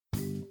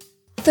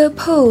The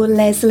Paul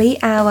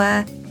Leslie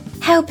Hour,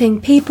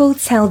 helping people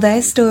tell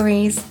their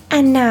stories.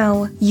 And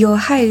now, your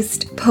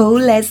host, Paul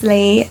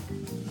Leslie.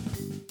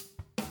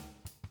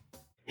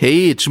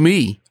 Hey, it's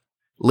me.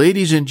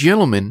 Ladies and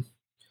gentlemen,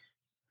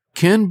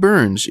 Ken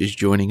Burns is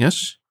joining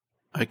us.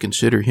 I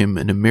consider him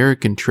an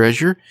American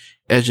treasure.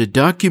 As a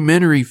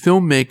documentary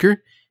filmmaker,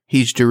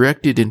 he's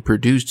directed and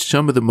produced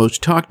some of the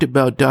most talked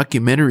about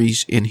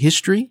documentaries in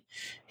history.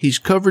 He's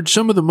covered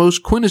some of the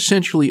most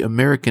quintessentially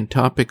American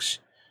topics,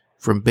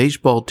 from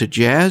baseball to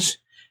jazz,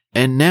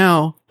 and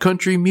now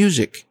country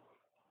music.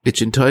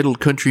 It's entitled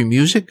Country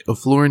Music, a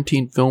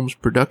Florentine Films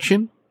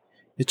production.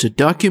 It's a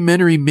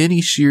documentary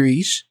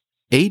mini-series,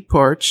 8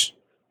 parts.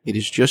 It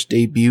has just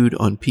debuted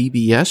on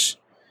PBS.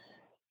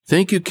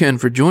 Thank you, Ken,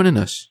 for joining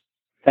us.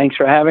 Thanks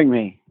for having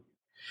me.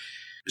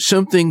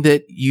 Something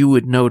that you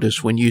would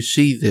notice when you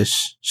see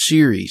this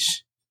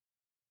series,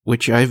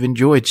 which I've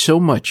enjoyed so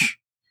much,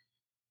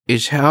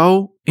 is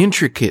how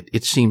intricate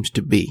it seems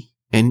to be.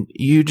 And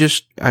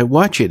I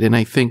watch it and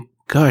I think,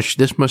 gosh,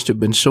 this must have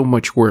been so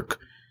much work.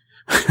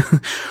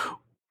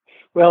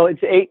 Well,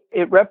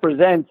 it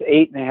represents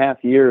 8.5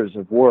 years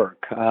of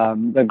work.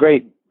 The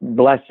great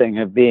blessing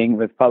of being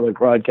with public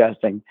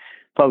broadcasting,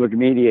 public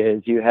media,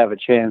 is you have a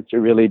chance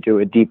to really do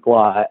a deep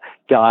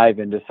dive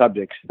into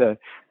subjects.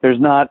 There's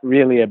not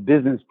really a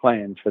business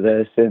plan for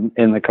this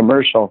in the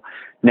commercial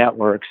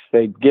networks.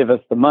 They give us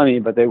the money,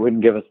 but they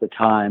wouldn't give us the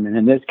time. And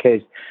in this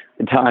case,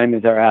 the time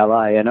is our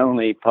ally, and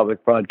only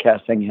public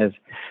broadcasting has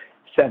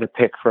set a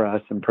pick for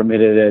us and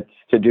permitted it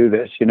to do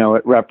this. You know,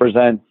 it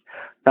represents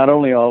not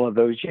only all of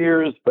those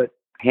years, but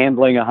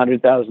handling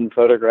 100,000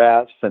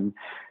 photographs and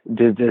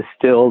to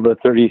distill the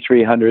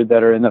 3,300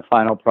 that are in the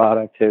final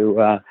product,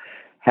 to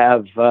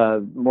have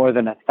more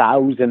than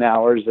 1,000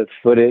 hours of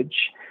footage,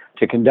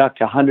 to conduct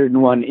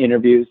 101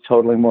 interviews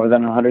totaling more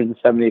than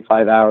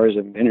 175 hours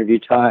of interview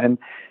time,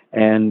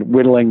 and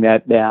whittling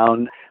that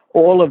down.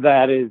 All of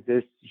that is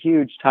this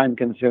huge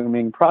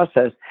time-consuming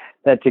process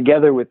that,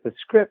 together with the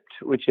script,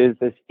 which is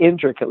this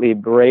intricately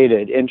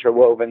braided,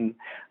 interwoven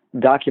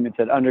document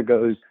that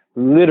undergoes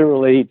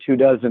literally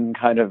 24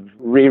 kind of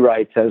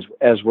rewrites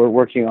as we're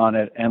working on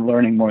it and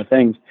learning more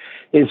things,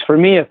 is for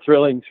me a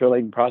thrilling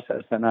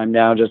process. And I'm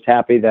now just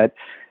happy that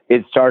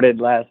it started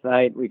last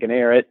night. We can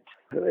air it,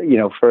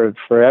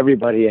 for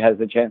everybody who has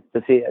a chance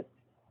to see it.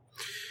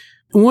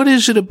 What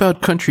is it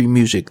about country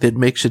music that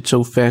makes it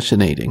so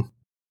fascinating?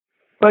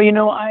 Well,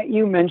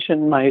 you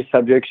mentioned my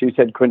subjects. You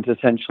said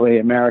quintessentially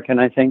American.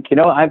 I think,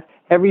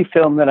 every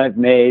film that I've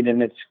made,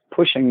 and it's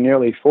pushing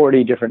nearly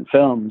 40 different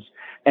films,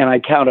 and I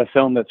count a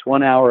film that's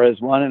 1 hour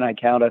as one, and I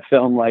count a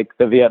film like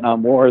the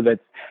Vietnam War that's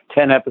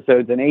 10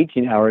 episodes and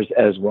 18 hours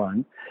as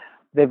one.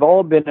 They've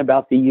all been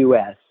about the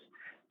U.S.,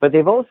 but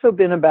they've also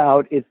been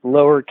about its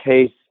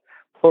lowercase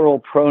plural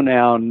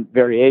pronoun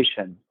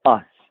variation,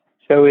 us.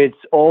 So it's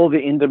all the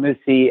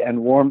intimacy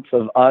and warmth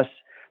of us,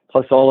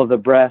 plus all of the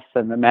breadth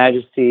and the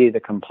majesty, the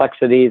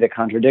complexity, the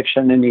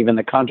contradiction, and even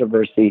the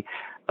controversy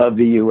of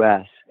the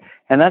U.S.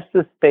 And that's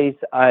the space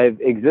I've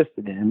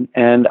existed in.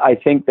 And I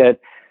think that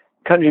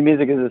country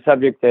music is a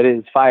subject that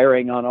is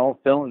firing on all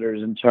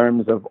cylinders in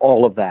terms of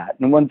all of that.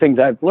 And one thing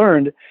I've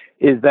learned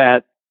is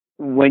that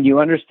when you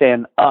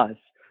understand us,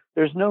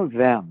 there's no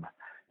them.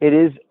 It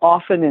is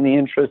often in the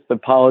interest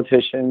of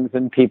politicians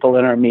and people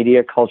in our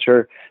media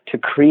culture to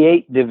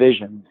create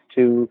divisions,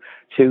 to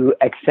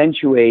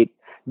accentuate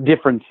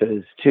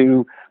differences,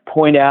 to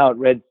point out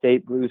red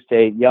state, blue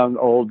state, young,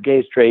 old,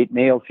 gay, straight,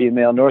 male,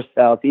 female, north,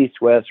 south,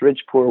 east, west, rich,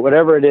 poor,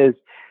 whatever it is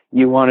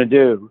you want to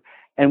do.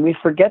 And we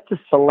forget to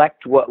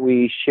select what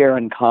we share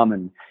in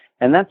common.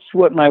 And that's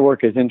what my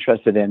work is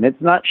interested in.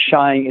 It's not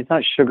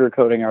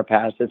sugarcoating our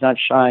past. It's not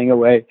shying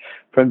away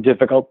from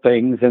difficult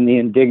things and the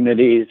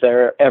indignities that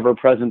are ever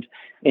present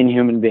in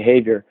human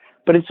behavior.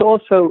 But it's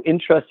also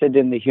interested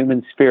in the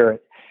human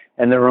spirit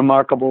and the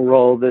remarkable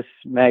role this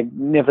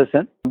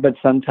magnificent, but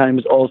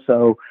sometimes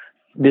also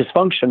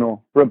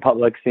dysfunctional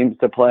republic seems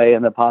to play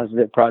in the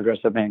positive progress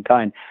of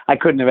mankind. I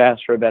couldn't have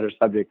asked for a better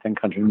subject than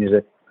country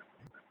music.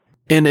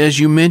 And as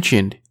you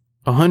mentioned,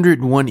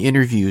 101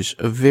 interviews,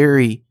 a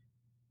very,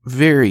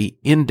 very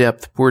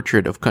in-depth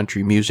portrait of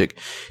country music.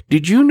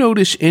 Did you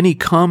notice any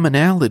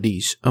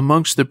commonalities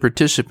amongst the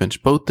participants,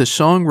 both the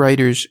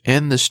songwriters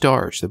and the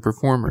stars, the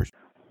performers?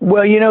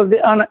 Well,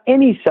 on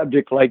any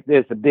subject like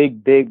this, a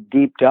big,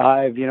 deep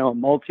dive, a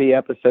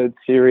multi-episode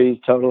series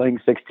totaling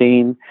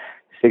 16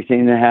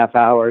 and a half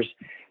hours,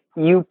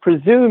 you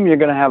presume you're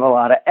going to have a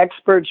lot of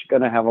experts, you're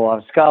going to have a lot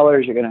of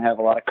scholars, you're going to have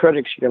a lot of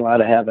critics, you're going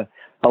to have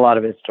a lot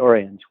of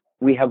historians.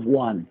 We have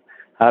one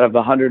out of the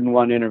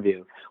 101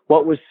 interview.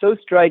 What was so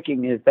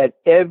striking is that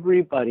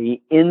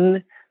everybody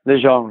in the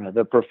genre,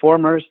 the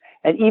performers,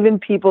 and even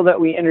people that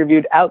we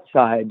interviewed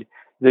outside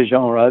the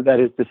genre, that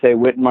is to say,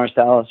 Wynton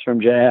Marsalis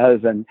from jazz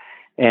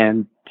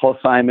and Paul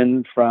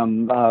Simon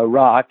from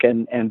rock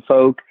and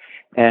folk,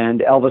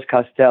 and Elvis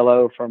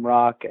Costello from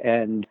rock,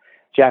 and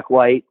Jack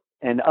White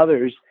and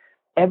others,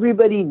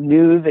 everybody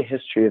knew the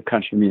history of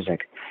country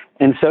music.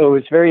 And so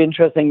it's very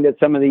interesting that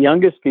some of the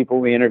youngest people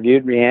we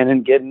interviewed,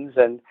 Rhiannon Giddens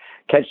and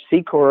Ketch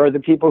Secor, are the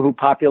people who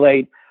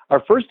populate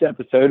our first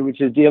episode,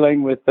 which is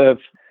dealing with the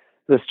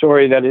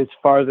story that is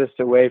farthest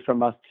away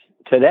from us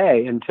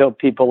today, until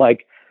people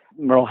like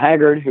Merle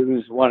Haggard,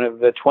 who's one of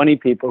the 20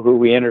 people who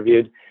we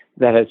interviewed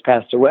that has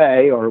passed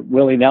away, or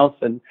Willie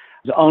Nelson,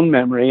 his own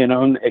memory and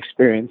own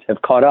experience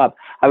have caught up.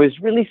 I was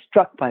really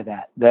struck by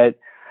that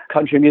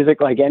country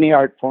music, like any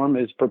art form,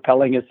 is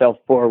propelling itself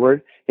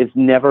forward. It's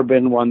never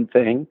been one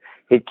thing.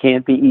 It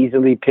can't be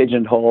easily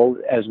pigeonholed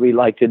as we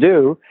like to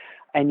do.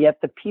 And yet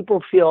the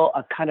people feel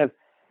a kind of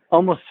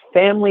almost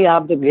family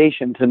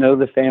obligation to know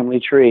the family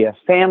tree, a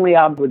family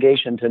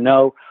obligation to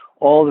know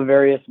all the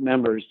various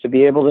members, to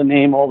be able to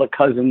name all the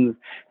cousins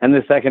and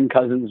the second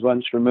cousins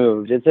once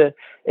removed.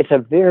 It's a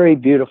very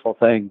beautiful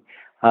thing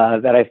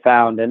that I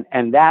found.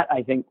 And that,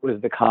 I think,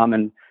 was the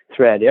common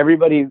thread.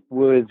 Everybody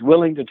was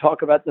willing to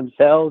talk about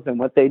themselves and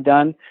what they'd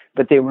done,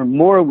 but they were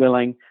more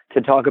willing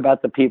to talk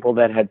about the people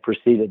that had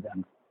preceded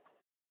them.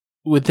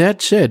 With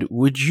that said,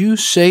 would you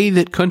say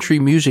that country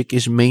music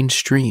is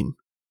mainstream?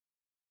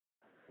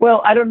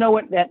 Well, I don't know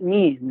what that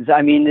means.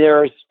 I mean,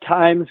 there are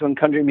times when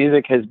country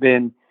music has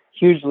been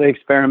hugely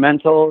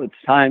experimental. It's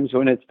times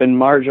when it's been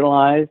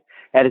marginalized.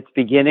 At its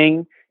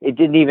beginning, it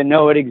didn't even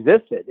know it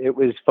existed. It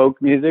was folk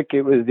music.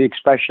 It was the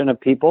expression of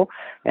people.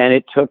 And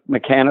it took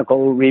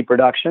mechanical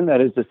reproduction,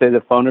 that is to say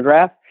the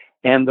phonograph,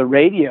 and the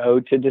radio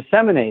to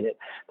disseminate it.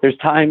 There's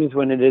times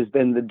when it has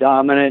been the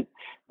dominant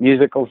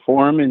musical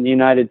form in the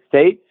United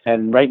States,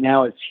 and right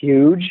now it's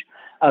huge.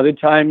 Other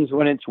times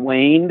when it's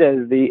waned, as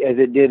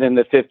it did in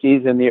the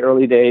 50s and the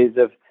early days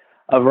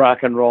of rock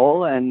and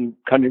roll, and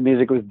country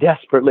music was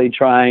desperately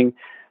trying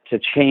to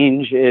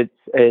change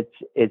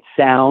its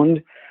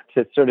sound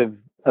to sort of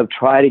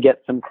try to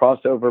get some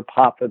crossover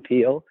pop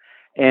appeal.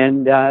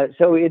 And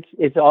so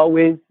it's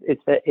always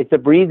a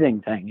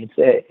breathing thing.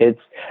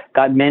 It's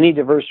got many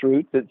diverse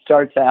roots. It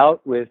starts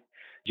out with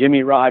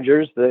Jimmy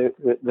Rogers, the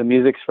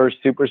music's first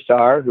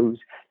superstar, who's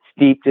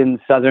steeped in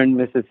Southern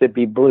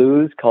Mississippi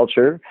blues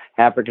culture,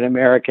 African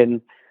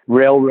American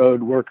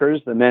railroad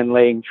workers, the men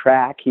laying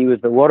track. He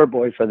was the water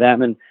boy for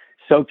them and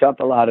soaked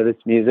up a lot of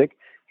this music.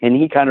 And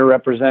he kind of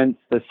represents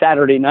the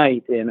Saturday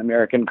night in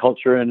American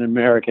culture and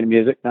American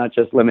music, not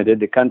just limited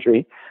to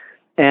country.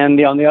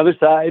 And on the other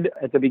side,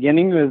 at the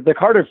beginning, was the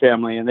Carter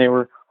family, and they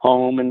were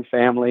home and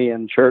family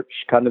and church,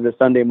 kind of the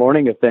Sunday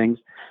morning of things.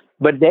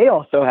 But they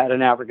also had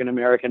an African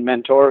American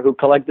mentor who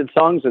collected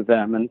songs with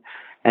them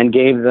and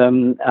gave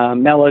them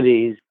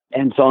melodies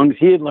and songs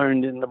he had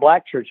learned in the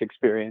Black church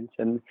experience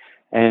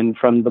and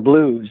from the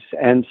blues.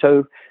 And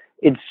so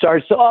it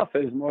starts off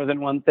as more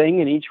than one thing,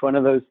 and each one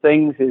of those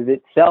things is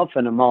itself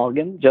an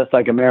amalgam, just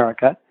like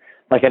America,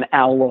 like an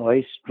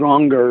alloy,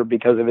 stronger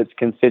because of its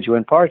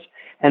constituent parts.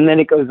 And then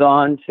it goes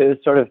on to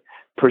sort of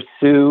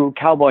pursue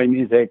cowboy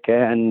music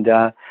and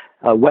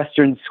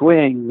Western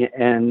swing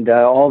and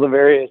all the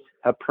various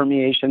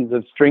permeations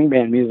of string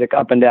band music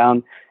up and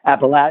down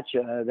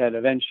Appalachia that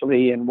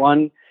eventually in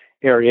one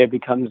area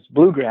becomes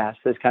bluegrass,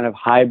 this kind of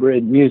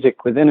hybrid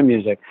music within a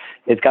music.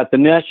 It's got the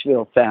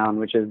Nashville sound,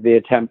 which is the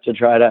attempt to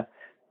try to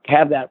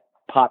have that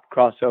pop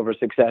crossover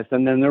success,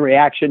 and then the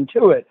reaction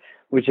to it,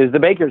 which is the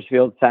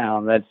Bakersfield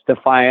sound that's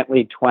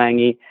defiantly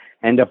twangy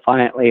and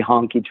defiantly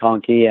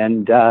honky-tonky,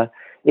 and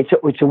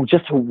it's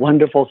just a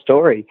wonderful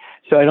story.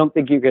 So I don't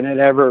think you can at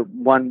ever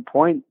one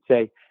point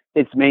say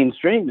it's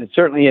mainstream. It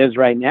certainly is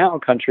right now.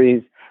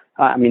 Countries,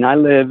 I mean, I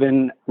live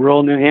in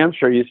rural New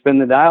Hampshire. You spin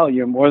the dial,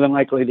 you're more than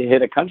likely to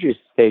hit a country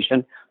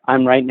station.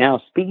 I'm right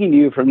now speaking to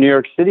you from New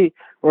York City,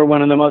 where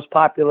one of the most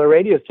popular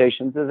radio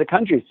stations is a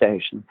country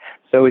station.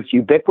 So it's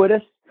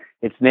ubiquitous,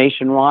 it's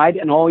nationwide,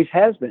 and always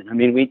has been. I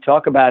mean, we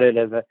talk about it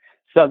as a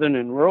southern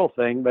and rural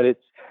thing, but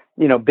it's,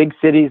 you know, big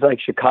cities like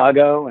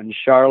Chicago and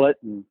Charlotte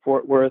and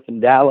Fort Worth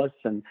and Dallas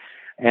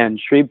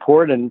and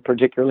Shreveport and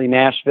particularly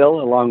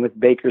Nashville, along with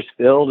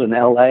Bakersfield and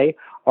LA,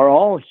 are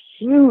all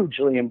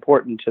hugely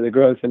important to the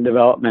growth and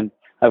development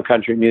of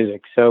country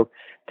music. So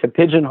to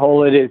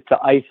pigeonhole it is to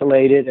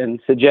isolate it and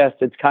suggest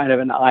it's kind of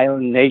an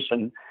island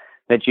nation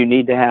that you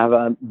need to have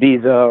a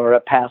visa or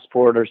a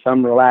passport or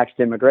some relaxed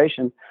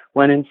immigration,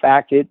 when in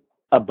fact it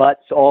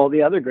abuts all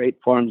the other great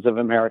forms of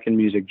American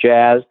music,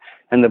 jazz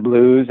and the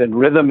blues and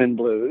rhythm and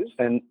blues,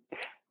 and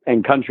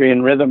country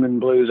and rhythm and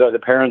blues are the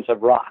parents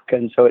of rock.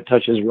 And so it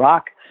touches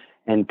rock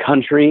and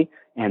country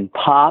and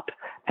pop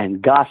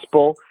and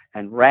gospel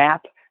and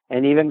rap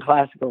and even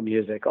classical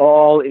music,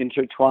 all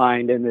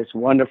intertwined in this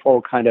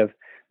wonderful kind of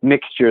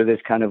mixture,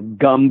 this kind of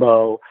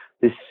gumbo,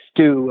 this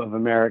stew of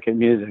American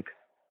music.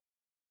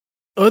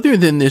 Other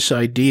than this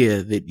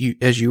idea that you,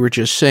 as you were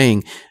just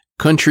saying,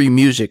 country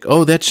music,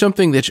 oh, that's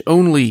something that's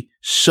only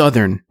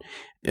Southern.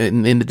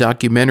 In the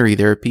documentary,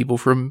 there are people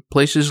from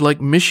places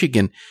like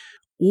Michigan.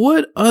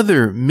 What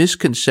other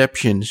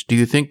misconceptions do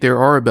you think there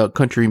are about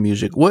country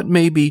music? What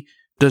maybe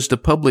does the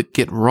public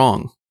get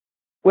wrong?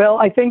 Well,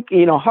 I think,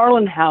 you know,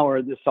 Harlan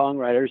Howard, the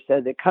songwriter,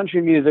 said that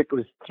country music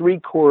was 3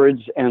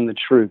 chords and the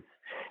truth.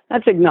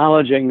 that's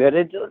acknowledging that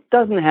it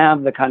doesn't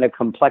have the kind of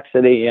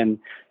complexity and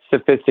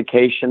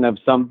sophistication of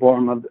some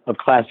form of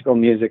classical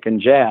music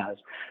and jazz,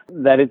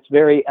 that it's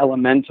very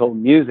elemental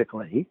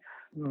musically,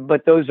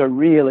 but those are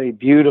really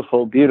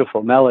beautiful,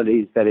 beautiful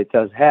melodies that it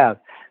does have.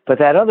 But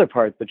that other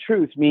part, the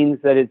truth, means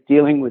that it's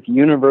dealing with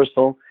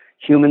universal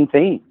human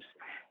themes.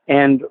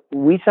 And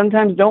we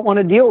sometimes don't want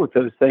to deal with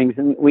those things.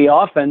 And we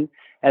often,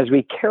 as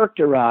we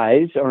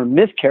characterize or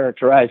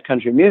mischaracterize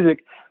country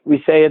music, we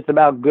say it's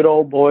about good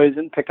old boys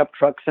and pickup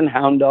trucks and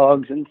hound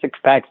dogs and six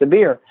packs of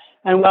beer.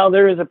 And while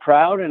there is a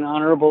proud and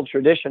honorable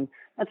tradition,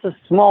 that's a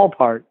small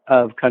part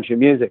of country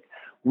music.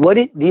 What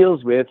it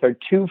deals with are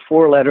two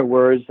four-letter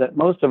words that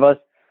most of us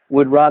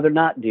would rather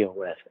not deal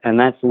with, and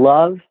that's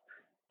love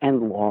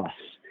and loss.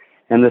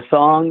 And the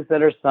songs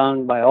that are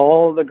sung by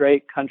all the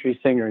great country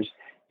singers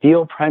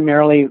deal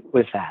primarily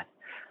with that.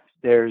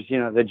 There's,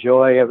 the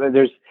joy of it.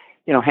 There's,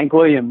 Hank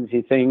Williams,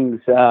 he sings,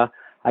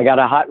 I got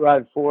a hot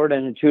rod Ford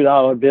and a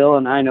 $2 bill,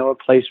 and I know a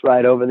place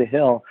right over the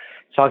hill,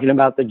 talking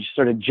about the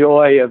sort of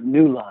joy of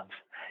new love.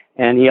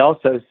 And he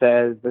also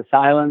says, the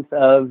silence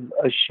of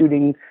a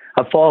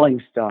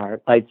falling star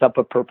lights up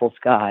a purple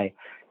sky.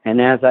 And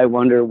as I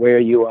wonder where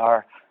you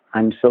are,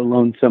 I'm so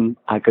lonesome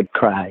I could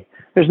cry.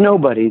 There's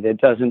nobody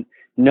that doesn't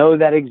know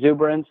that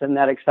exuberance and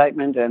that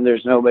excitement, and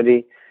there's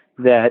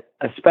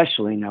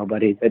especially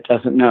nobody that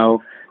doesn't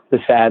know the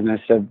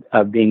sadness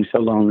of being so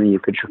lonely you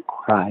could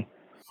cry.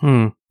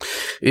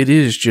 It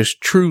is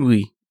just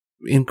truly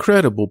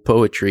incredible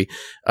poetry.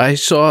 I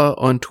saw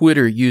on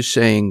Twitter you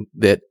saying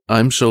that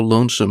I'm So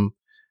Lonesome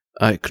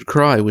I Could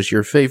Cry was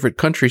your favorite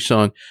country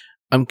song.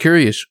 I'm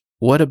curious,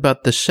 what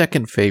about the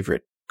second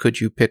favorite? Could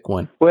you pick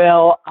one?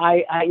 Well,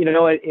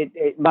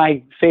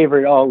 my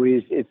favorite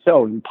always, it's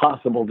so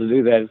impossible to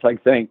do that. It's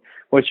like saying,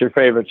 what's your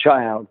favorite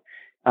child?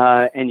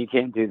 And you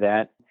can't do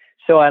that.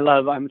 So I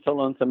love I'm So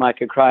Lonesome I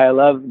Could Cry. I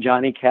love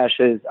Johnny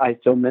Cash's I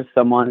Still Miss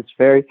Someone. It's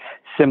very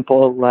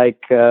simple, like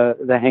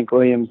the Hank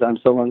Williams I'm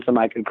So Lonesome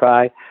I Could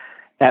Cry.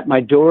 At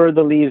my door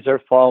the leaves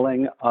are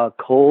falling, a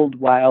cold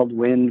wild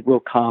wind will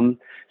come.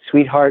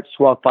 Sweethearts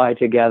walk by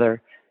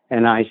together,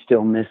 and I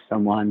still miss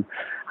someone.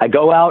 I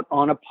go out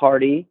on a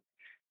party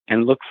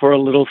and look for a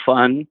little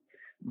fun,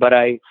 but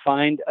I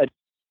find a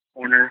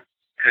corner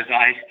because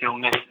I still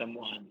miss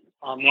someone.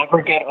 I'll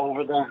never get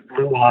over those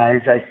blue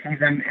eyes. I see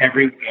them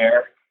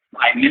everywhere.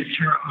 I miss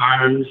her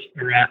arms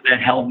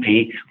that held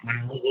me when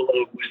all the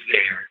love was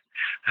there.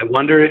 I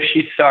wonder if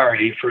she's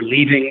sorry for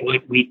leaving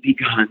what we'd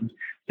begun.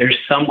 There's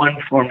someone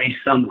for me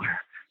somewhere,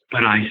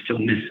 but I still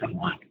miss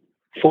someone.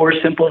 4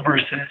 simple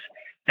verses,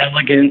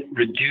 elegant,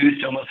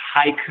 reduced, almost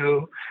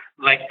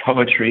haiku-like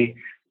poetry,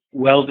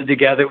 welded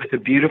together with a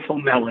beautiful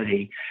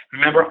melody.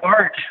 Remember,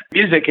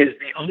 music is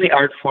the only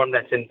art form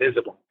that's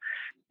invisible.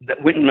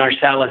 Wynton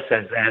Marsalis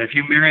says that. If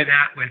you marry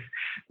that with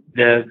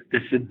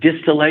this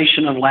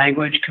distillation of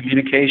language,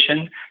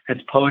 communication,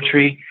 that's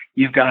poetry,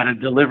 you've got a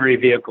delivery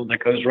vehicle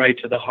that goes right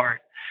to the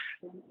heart.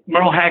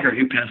 Merle Haggard,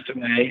 who passed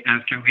away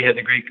after we had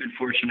the great good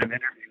fortune of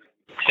interviewing,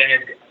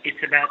 said, it's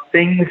about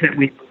things that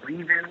we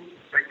believe in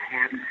but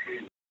can't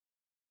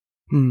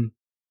see.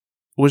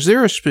 Was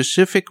there a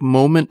specific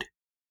moment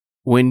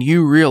when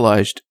you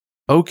realized,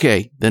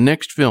 okay, the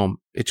next film,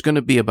 it's going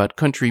to be about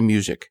country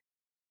music?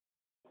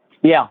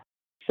 Yeah.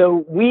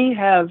 So we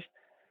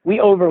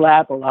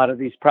overlap a lot of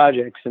these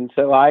projects. And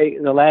so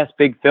the last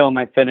big film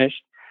I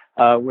finished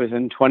was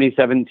in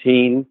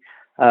 2017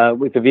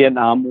 with the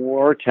Vietnam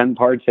War, 10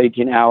 parts,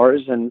 18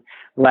 hours. And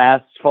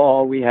last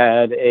fall, we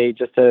had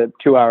just a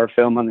 2-hour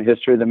film on the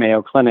history of the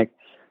Mayo Clinic.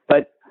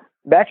 But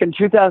back in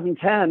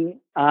 2010,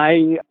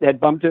 I had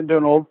bumped into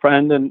an old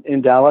friend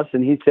in Dallas,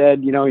 and he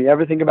said, you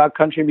ever think about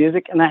country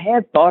music? And I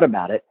had thought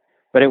about it,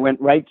 but it went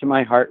right to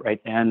my heart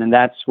right then. And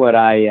that's what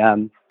I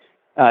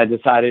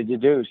decided to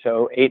do.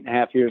 So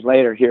 8.5 years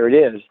later, here it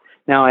is.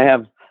 Now I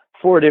have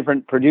 4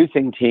 different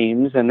producing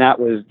teams, and that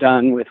was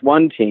done with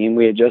one team.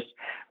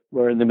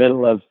 We're in the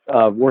middle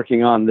of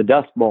working on the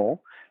Dust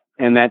Bowl,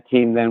 and that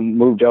team then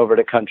moved over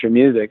to country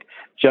music,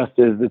 just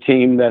as the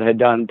team that had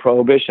done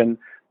Prohibition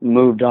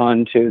moved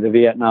on to the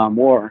Vietnam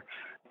War.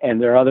 And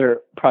there are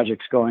other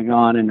projects going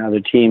on and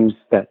other teams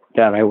that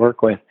I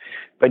work with.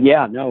 But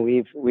yeah, no,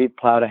 we've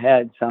plowed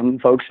ahead. Some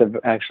folks have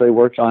actually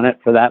worked on it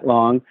for that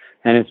long,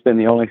 and it's been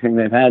the only thing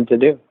they've had to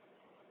do.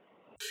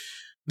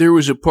 There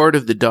was a part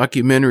of the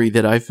documentary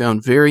that I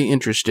found very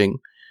interesting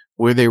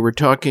where they were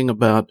talking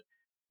about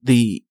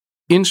the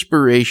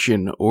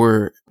inspiration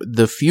or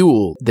the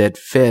fuel that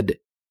fed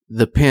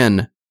the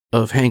pen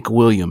of Hank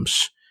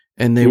Williams.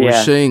 And they were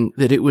saying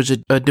that it was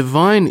a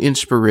divine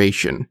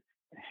inspiration.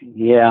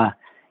 Yeah,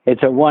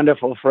 it's a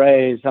wonderful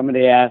phrase.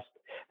 Somebody asked,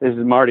 this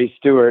is Marty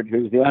Stewart,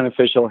 who's the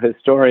unofficial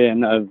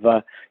historian of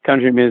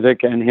country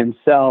music and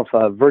himself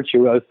a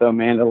virtuoso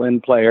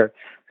mandolin player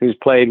who's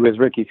played with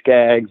Ricky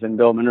Skaggs and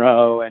Bill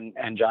Monroe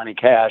and Johnny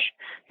Cash.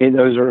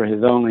 Those were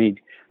his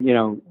only,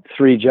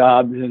 3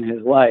 jobs in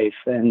his life.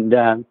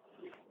 And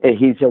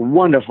he's a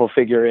wonderful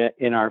figure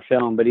in our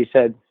film. But he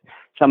said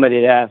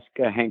somebody had asked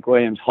Hank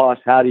Williams, Hoss,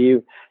 how do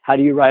you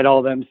write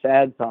all them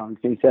sad songs?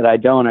 And he said, I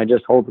don't. I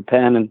just hold the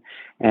pen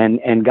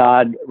and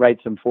God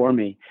writes them for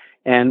me.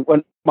 And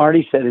what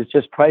Marty said is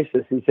just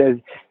priceless. He says,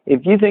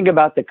 if you think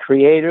about the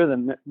creator,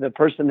 the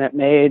person that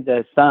made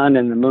the sun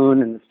and the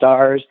moon and the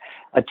stars,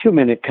 a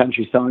 2-minute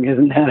country song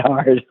isn't that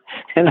hard.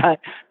 And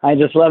I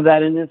just love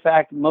that. And in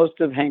fact, most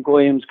of Hank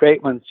Williams'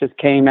 great ones just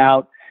came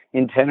out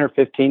in 10 or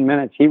 15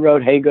 minutes. He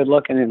wrote Hey Good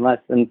Looking in less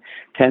than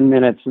 10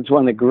 minutes. It's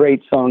one of the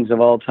great songs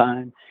of all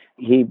time.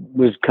 He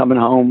was coming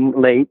home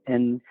late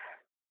and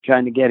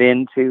trying to get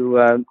into,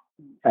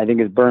 I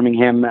think it's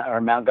Birmingham or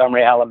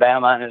Montgomery,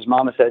 Alabama. And his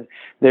mama said,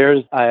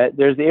 there's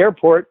the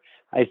airport.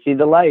 I see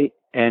the light.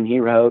 And he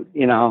wrote,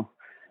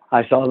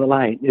 I saw the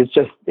light. It's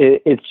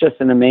just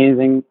an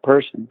amazing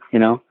person,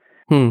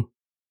 Well,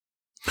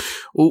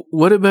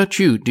 what about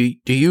you?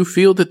 Do you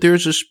feel that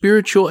there's a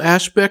spiritual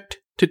aspect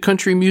to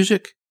country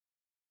music?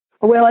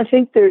 Well, I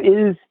think there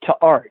is to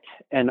art,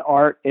 and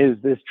art is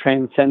this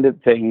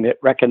transcendent thing that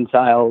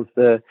reconciles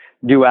the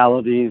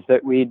dualities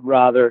that we'd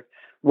rather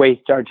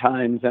waste our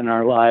times and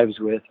our lives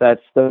with. That's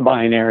the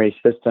binary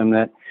system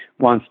that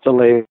wants to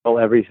label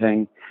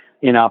everything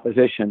in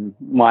opposition.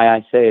 Why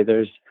I say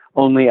there's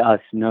only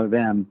us, no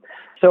them.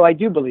 So I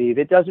do believe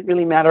it doesn't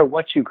really matter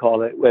what you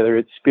call it, whether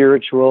it's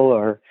spiritual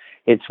or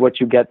it's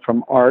what you get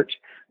from art.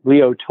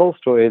 Leo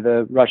Tolstoy,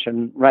 the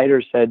Russian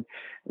writer, said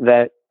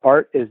that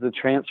art is the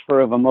transfer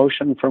of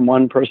emotion from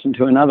one person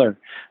to another.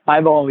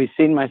 I've always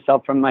seen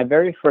myself from my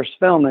very first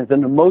film as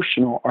an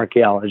emotional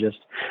archaeologist,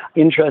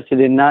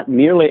 interested in not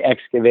merely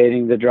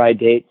excavating the dry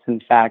dates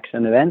and facts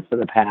and events of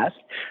the past.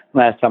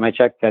 Last time I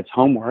checked, that's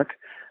homework.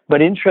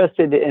 But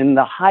interested in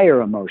the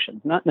higher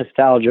emotions, not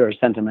nostalgia or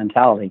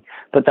sentimentality,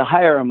 but the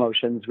higher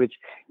emotions, which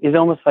is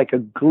almost like a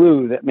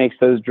glue that makes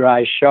those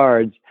dry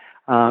shards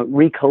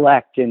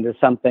recollect into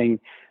something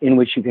in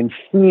which you can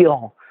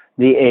feel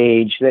the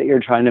age that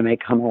you're trying to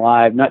make come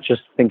alive, not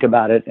just think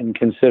about it and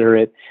consider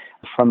it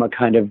from a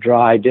kind of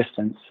dry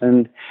distance.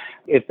 And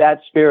if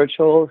that's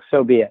spiritual,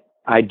 so be it.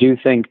 I do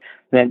think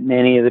that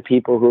many of the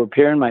people who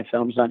appear in my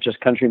films, not just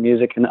country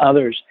music and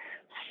others,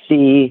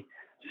 see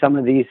some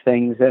of these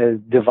things as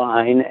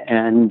divine,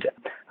 and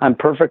I'm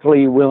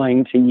perfectly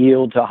willing to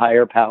yield to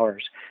higher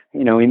powers.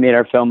 We made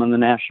our film in the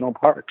national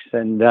parks,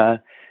 and the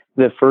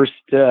first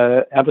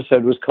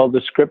episode was called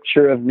The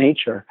Scripture of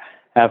Nature,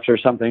 after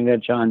something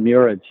that John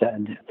Muir had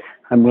said.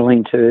 I'm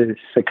willing to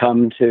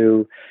succumb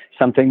to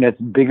something that's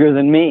bigger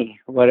than me,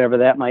 whatever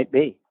that might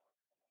be.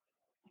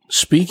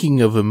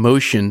 Speaking of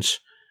emotions,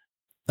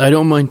 I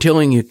don't mind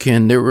telling you,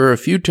 Ken, there were a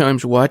few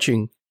times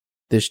watching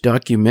this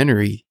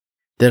documentary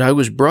that I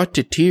was brought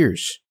to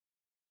tears.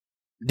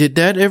 Did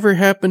that ever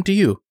happen to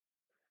you?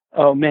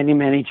 Oh, many,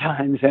 many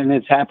times. And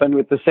it's happened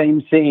with the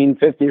same scene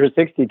 50 or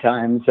 60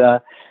 times.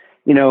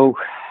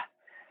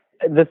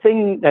 The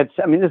thing this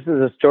is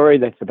a story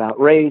that's about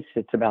race.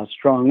 It's about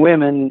strong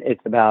women. It's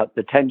about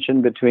the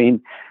tension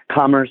between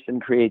commerce and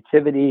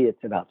creativity.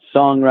 It's about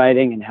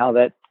songwriting and how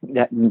that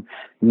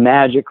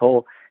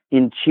magical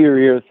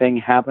interior thing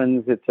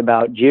happens. It's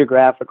about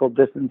geographical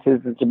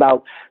distances. It's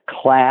about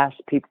class,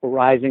 people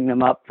rising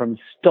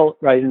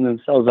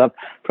themselves up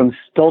from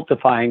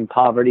stultifying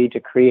poverty to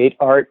create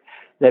art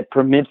that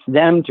permits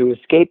them to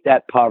escape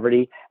that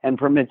poverty and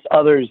permits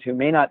others who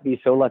may not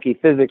be so lucky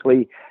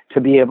physically to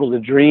be able to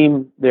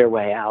dream their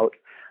way out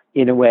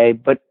in a way.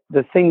 But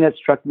the thing that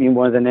struck me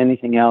more than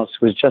anything else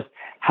was just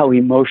how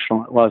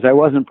emotional it was. I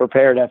wasn't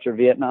prepared after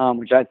Vietnam,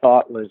 which I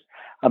thought was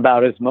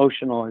about as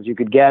emotional as you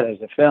could get as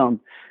a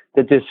film,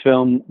 that this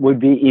film would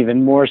be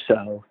even more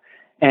so.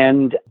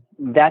 And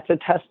that's a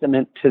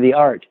testament to the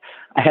art.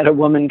 I had a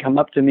woman come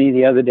up to me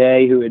the other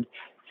day who had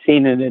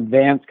seen an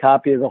advanced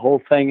copy of the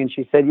whole thing, and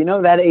she said,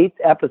 that 8th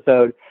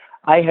episode,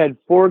 I had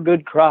 4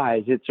 good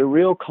cries. It's a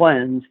real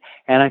cleanse,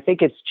 and I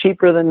think it's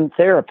cheaper than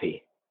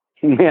therapy.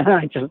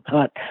 I just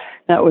thought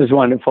that was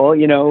wonderful.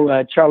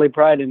 Charlie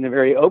Pride in the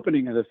very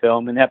opening of the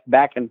film, and that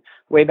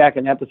way back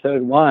in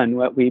episode 1,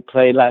 what we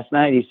played last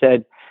night, he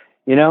said,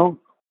 I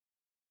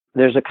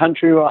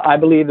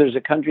believe there's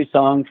a country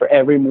song for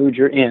every mood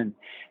you're in.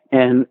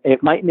 And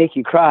it might make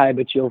you cry,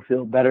 but you'll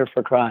feel better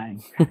for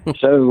crying.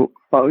 So,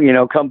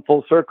 come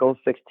full circle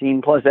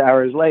 16 plus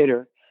hours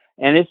later.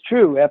 And it's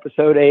true,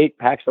 episode 8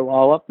 packs it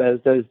all up, as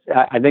does,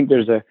 I think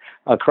there's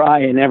a cry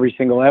in every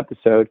single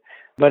episode.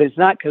 But it's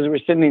not because we're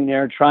sitting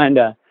there trying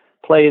to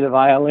play the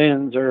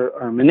violins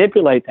or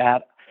manipulate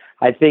that.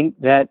 I think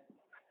that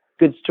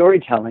good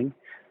storytelling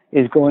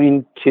is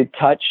going to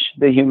touch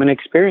the human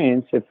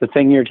experience if the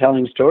thing you're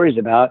telling stories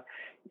about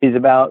is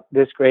about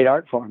this great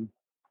art form.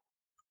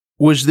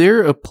 Was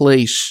there a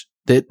place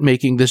that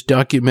making this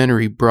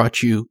documentary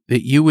brought you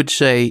that you would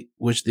say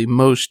was the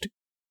most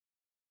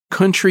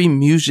country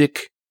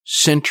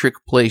music-centric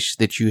place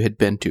that you had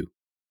been to?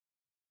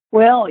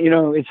 Well,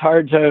 it's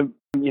hard to,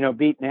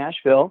 beat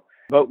Nashville,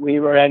 but we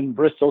were in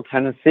Bristol,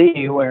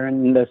 Tennessee, where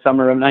in the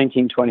summer of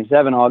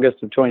 1927,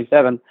 August of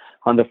 27,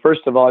 on the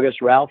 1st of August,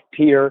 Ralph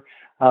Peer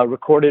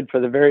recorded for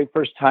the very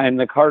first time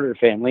the Carter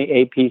family,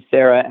 A.P.,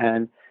 Sarah,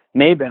 and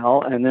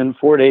Maybelle, and then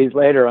 4 days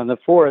later, on the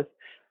 4th,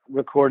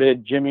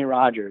 recorded Jimmy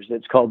Rogers.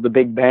 It's called The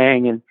Big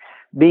Bang. And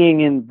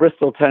being in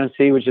Bristol,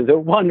 Tennessee, which is a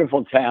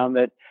wonderful town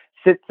that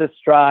sits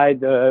astride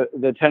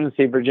the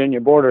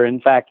Tennessee-Virginia border. In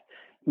fact,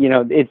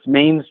 it's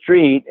Main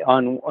Street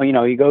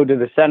you go to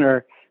the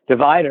center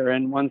divider,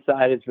 and one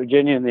side is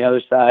Virginia and the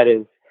other side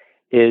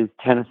is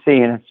Tennessee.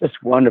 And it's just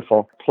a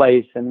wonderful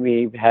place. And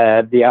we've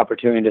had the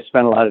opportunity to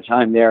spend a lot of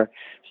time there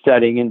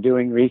studying and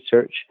doing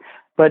research.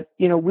 But,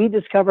 we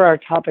discover our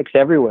topics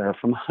everywhere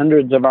from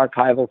hundreds of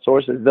archival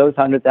sources. Those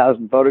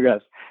 100,000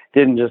 photographs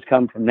didn't just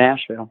come from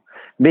Nashville.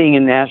 Being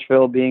in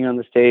Nashville, being on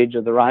the stage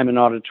of the Ryman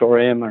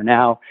Auditorium, or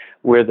now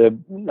where the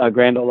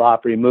Grand Ole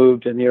Opry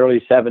moved in the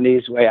early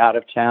 70s, way out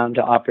of town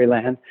to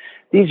Opryland.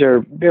 These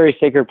are very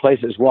sacred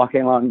places,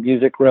 walking along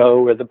Music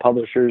Row where the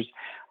publishers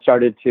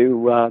started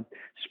to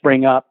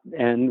spring up,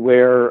 and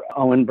where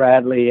Owen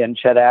Bradley and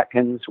Chet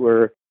Atkins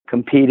were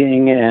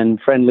competing, and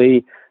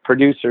friendly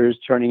producers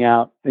turning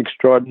out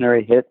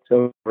extraordinary hits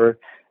over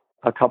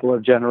a couple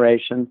of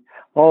generations.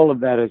 All of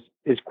that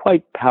is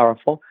quite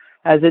powerful,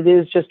 as it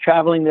is just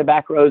traveling the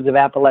back roads of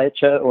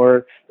Appalachia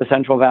or the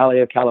Central Valley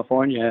of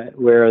California,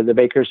 where the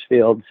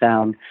Bakersfield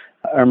sound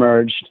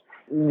emerged.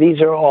 These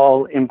are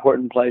all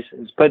important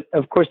places. But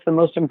of course, the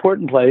most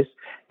important place,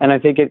 and I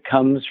think it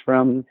comes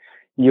from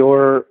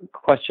your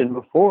question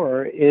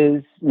before,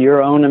 is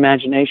your own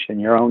imagination,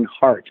 your own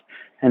heart,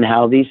 and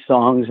how these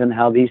songs and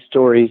how these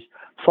stories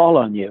fall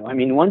on you. I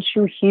mean, once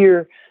you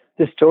hear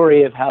the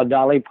story of how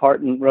Dolly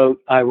Parton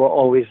wrote I Will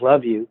Always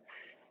Love You,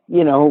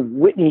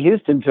 Whitney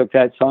Houston took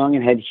that song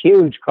and had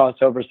huge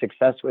crossover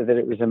success with it.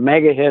 It was a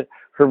mega hit.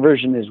 Her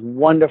version is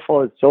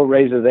wonderful. It still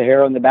raises the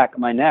hair on the back of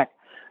my neck.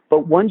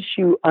 But once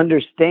you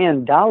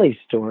understand Dolly's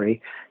story,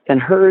 then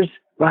hers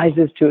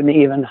rises to an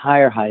even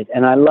higher height.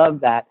 And I love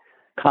that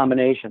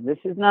combination. This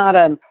is not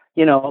a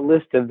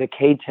list of the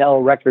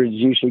K-Tel records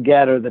you should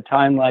get or the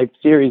Time Life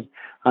series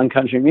on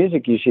country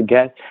music you should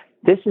get.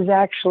 This is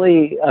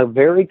actually a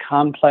very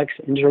complex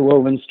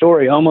interwoven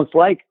story, almost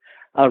like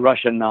a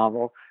Russian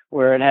novel,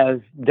 where it has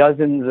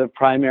dozens of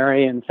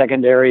primary and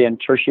secondary and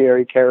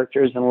tertiary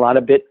characters and a lot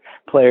of bit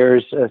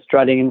players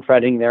strutting and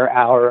fretting their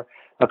hour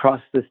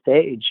across the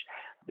stage.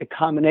 The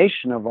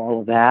combination of all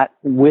of that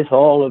with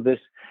all of this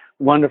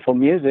wonderful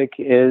music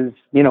is,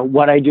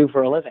 what I do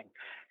for a living.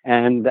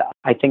 And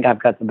I think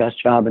I've got the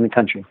best job in the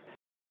country.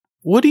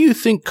 What do you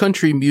think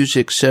country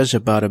music says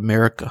about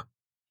America?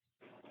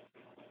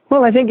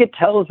 Well, I think it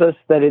tells us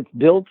that it's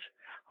built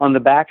on the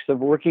backs of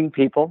working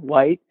people,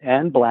 white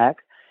and black,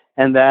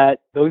 and that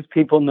those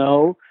people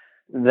know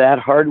that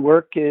hard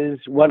work is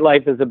what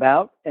life is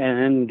about,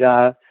 and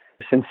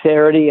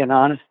sincerity and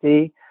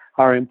honesty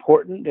are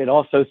important. It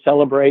also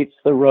celebrates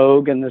the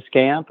rogue and the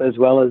scamp as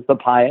well as the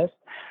pious.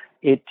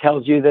 It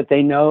tells you that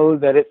they know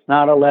that it's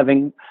not a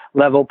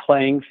level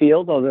playing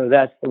field, although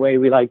that's the way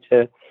we like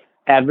to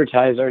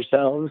advertise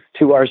ourselves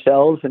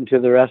and to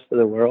the rest of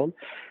the world.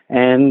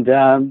 And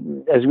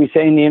as we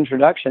say in the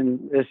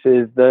introduction,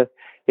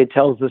 it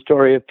tells the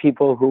story of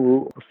people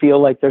who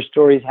feel like their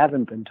stories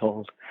haven't been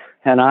told.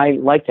 And I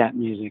like that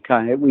music.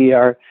 We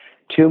are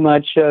too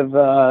much of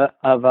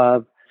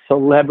a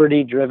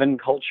celebrity-driven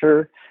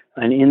culture,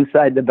 an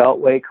inside the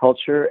beltway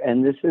culture,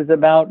 and this is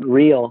about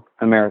real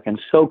Americans,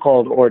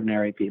 so-called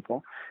ordinary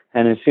people.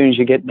 And as soon as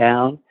you get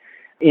down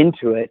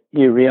into it,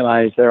 you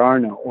realize there are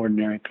no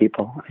ordinary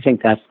people. I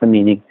think that's the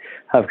meaning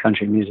of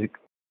country music.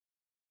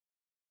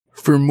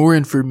 For more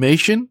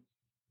information,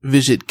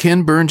 visit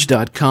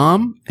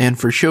kenburns.com, and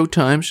for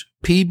showtimes,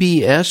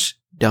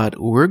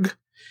 pbs.org.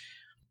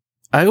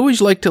 I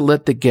always like to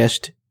let the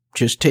guest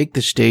just take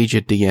the stage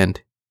at the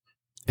end.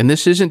 And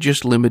this isn't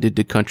just limited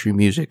to country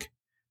music.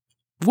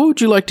 What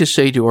would you like to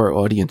say to our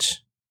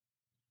audience?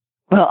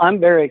 Well, I'm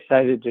very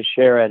excited to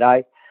share it.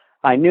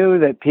 I knew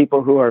that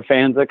people who are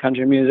fans of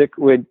country music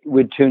would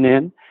tune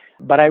in,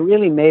 but I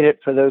really made it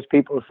for those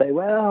people who say,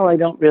 well, I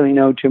don't really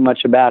know too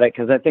much about it,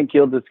 because I think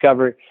you'll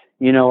discover,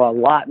 a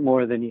lot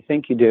more than you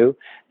think you do.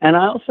 And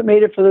I also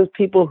made it for those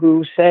people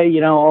who say,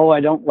 I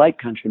don't like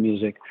country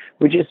music,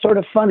 which is sort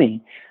of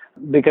funny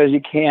because you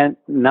can't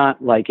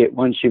not like it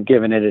once you've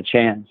given it a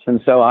chance.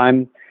 And so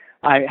I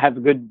have a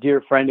good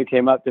dear friend who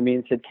came up to me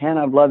and said, Ken,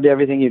 I've loved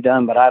everything you've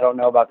done, but I don't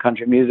know about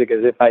country music,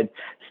 as if I'd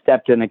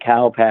stepped in a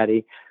cow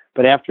patty.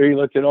 But after he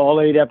looked at all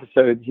 8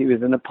 episodes, he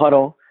was in a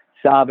puddle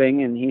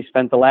sobbing, and he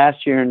spent the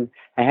last year and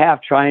a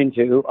half trying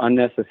to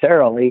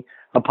unnecessarily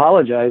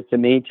apologize to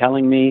me,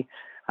 telling me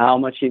how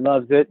much he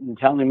loves it and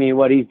telling me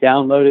what he's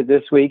downloaded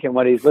this week and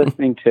what he's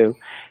listening to.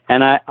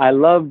 And I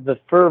love the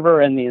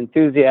fervor and the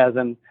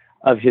enthusiasm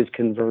of his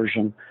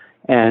conversion.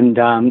 And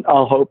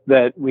I'll hope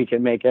that we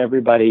can make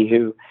everybody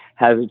who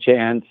has a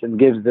chance and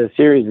gives the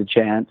series a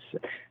chance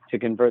to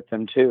convert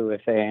them too,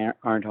 if they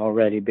aren't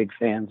already big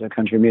fans of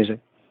country music.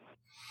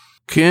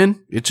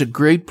 Ken, it's a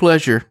great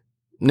pleasure.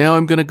 Now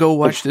I'm going to go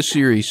watch the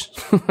series.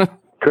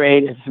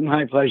 Great. It's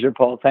my pleasure,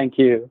 Paul. Thank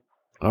you.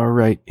 All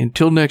right.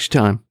 Until next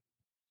time.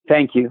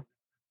 Thank you.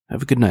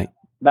 Have a good night.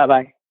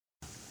 Bye-bye.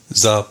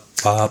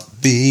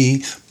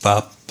 Zapabi,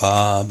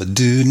 papa,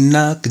 do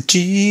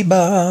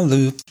nakajiba,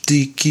 loop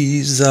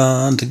dikis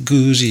on the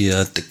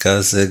gujia, the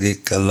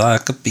kasagika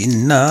like a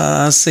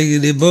pina, say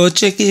the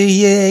bocheki,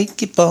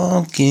 yaki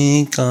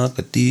bonking,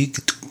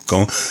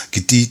 cockadikon,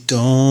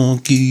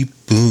 kititon, keep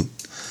boot,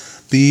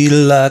 be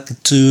like a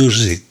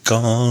touristic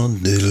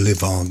on the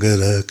livanga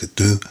like a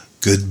do.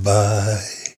 Goodbye.